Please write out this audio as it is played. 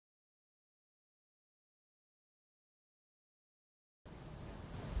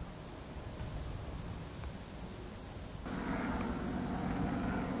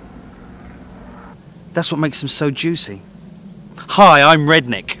That's what makes them so juicy. Hi, I'm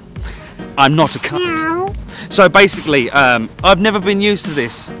Rednek. I'm not a cunt. So basically, I've never been used to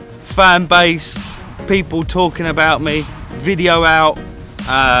this. Fan base, people talking about me, video out.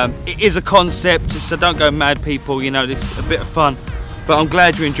 It is a concept, so don't go mad, people. You know, this is a bit of fun, but I'm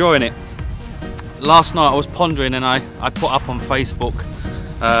glad you're enjoying it. Last night I was pondering and I put up on Facebook,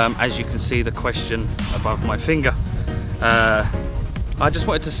 as you can see the question above my finger. I just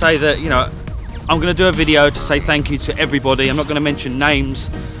wanted to say that, you know, I'm going to do a video to say thank you to everybody. I'm not going to mention names,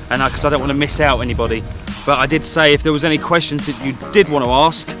 and because I don't want to miss out anybody. But I did say if there was any questions that you did want to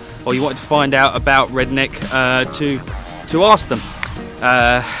ask, or you wanted to find out about Rednek, to ask them.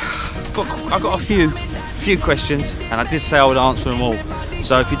 I've got a few questions, and I did say I would answer them all.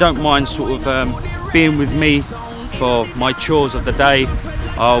 So if you don't mind sort of being with me for my chores of the day,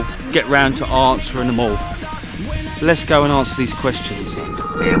 I'll get round to answering them all. Let's go and answer these questions.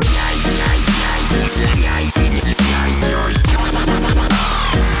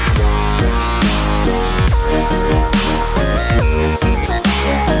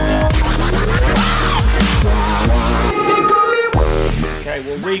 Okay,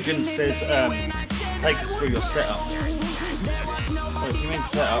 well Regan says take us through your setup. What do you mean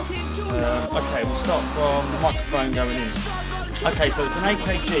setup? Okay, we'll start from the microphone going in. Okay, so it's an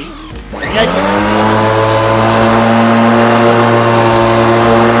AKG.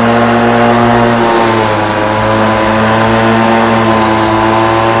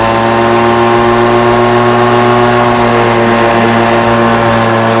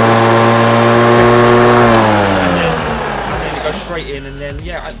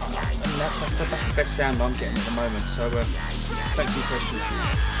 That's the best sound I'm getting at the moment, so thanks for your question.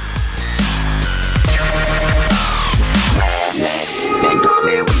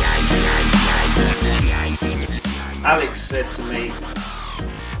 Alex said to me,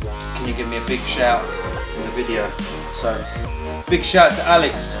 can you give me a big shout in the video? So, big shout to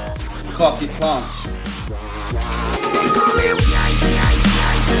Alex, look after your plants.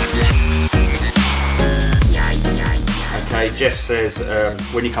 Okay, Jeff says,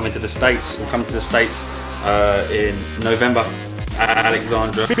 when you come into the States, we'll come to the States in November at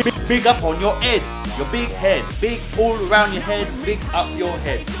Alexandra. Big up on your head, your big head, big all around your head, big up your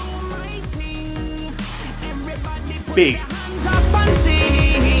head. Big.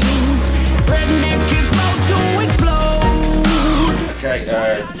 Okay,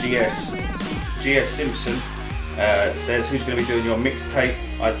 GS Simpson says, who's going to be doing your mixtape?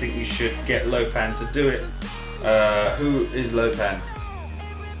 I think you should get Lopan to do it. Who is Lopan?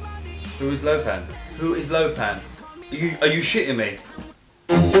 Who is Lopan? Who is Lopan? Are you shitting me?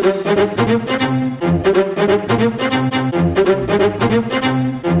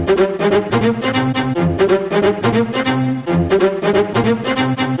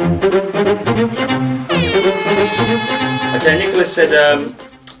 Okay, Nicholas said,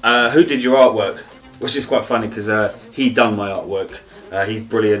 who did your artwork? Which is quite funny because he done my artwork. He's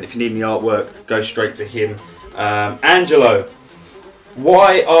brilliant. If you need any artwork, go straight to him. Angelo,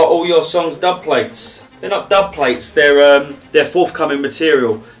 why are all your songs dub plates? They're not dub plates, they're forthcoming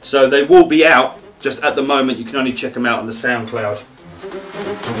material, so they will be out. Just at the moment you can only check them out on the SoundCloud.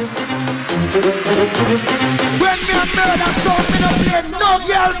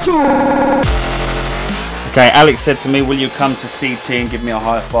 Okay, Alex said to me, will you come to CT and give me a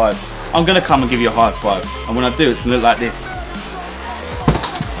high five? I'm going to come and give you a high five, and when I do it's going to look like this.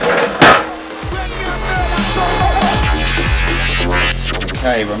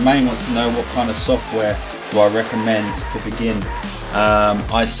 Okay, Romain wants to know what kind of software do I recommend to begin.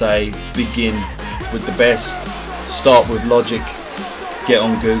 I say begin with the best, start with Logic, get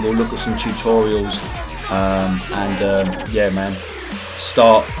on Google, look at some tutorials, and yeah man,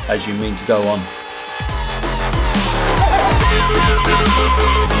 start as you mean to go on.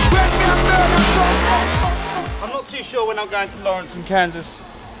 I'm not too sure when I'm going to Lawrence in Kansas.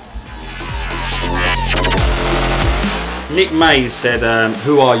 Nick Mays said,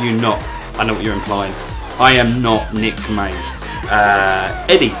 who are you not? I know what you're implying. I am not Nick Mays.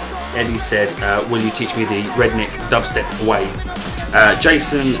 Eddie said, will you teach me the Rednek dubstep way?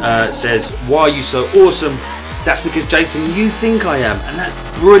 Jason says, why are you so awesome? That's because, Jason, you think I am, and that's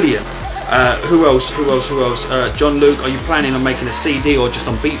brilliant. Who else? John Luke, are you planning on making a CD or just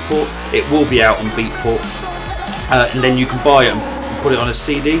on Beatport? It will be out on Beatport. And then you can buy it and put it on a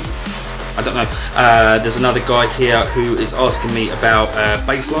CD. I don't know. There's another guy here who is asking me about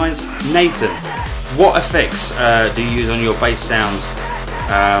bass lines. Nathan, what effects do you use on your bass sounds?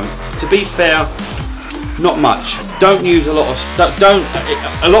 To be fair, not much. Don't use a lot of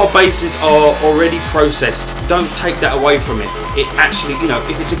a lot of basses are already processed. Don't take that away from it. It actually, you know,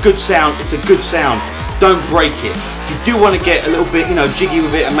 if it's a good sound, it's a good sound. don't break it. If you do want to get a little bit, you know, jiggy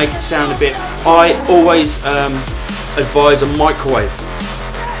with it and make it sound a bit, I always advise a microwave.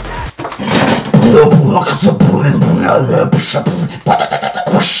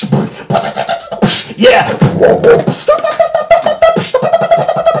 Yeah.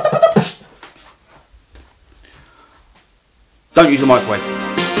 Don't use the microwave.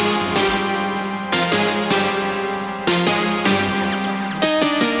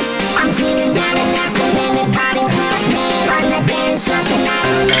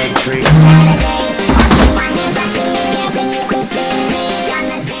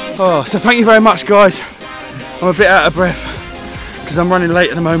 Oh, so thank you very much, guys. I'm a bit out of breath because I'm running late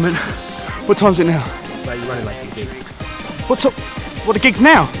at the moment. What time's it now? You're running late for the gig. What, the gig's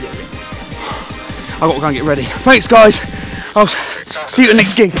now? Yeah. I've got to go and get ready. Thanks, guys. I'll see you at the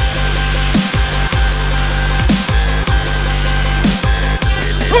next gig.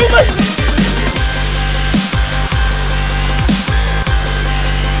 Oh,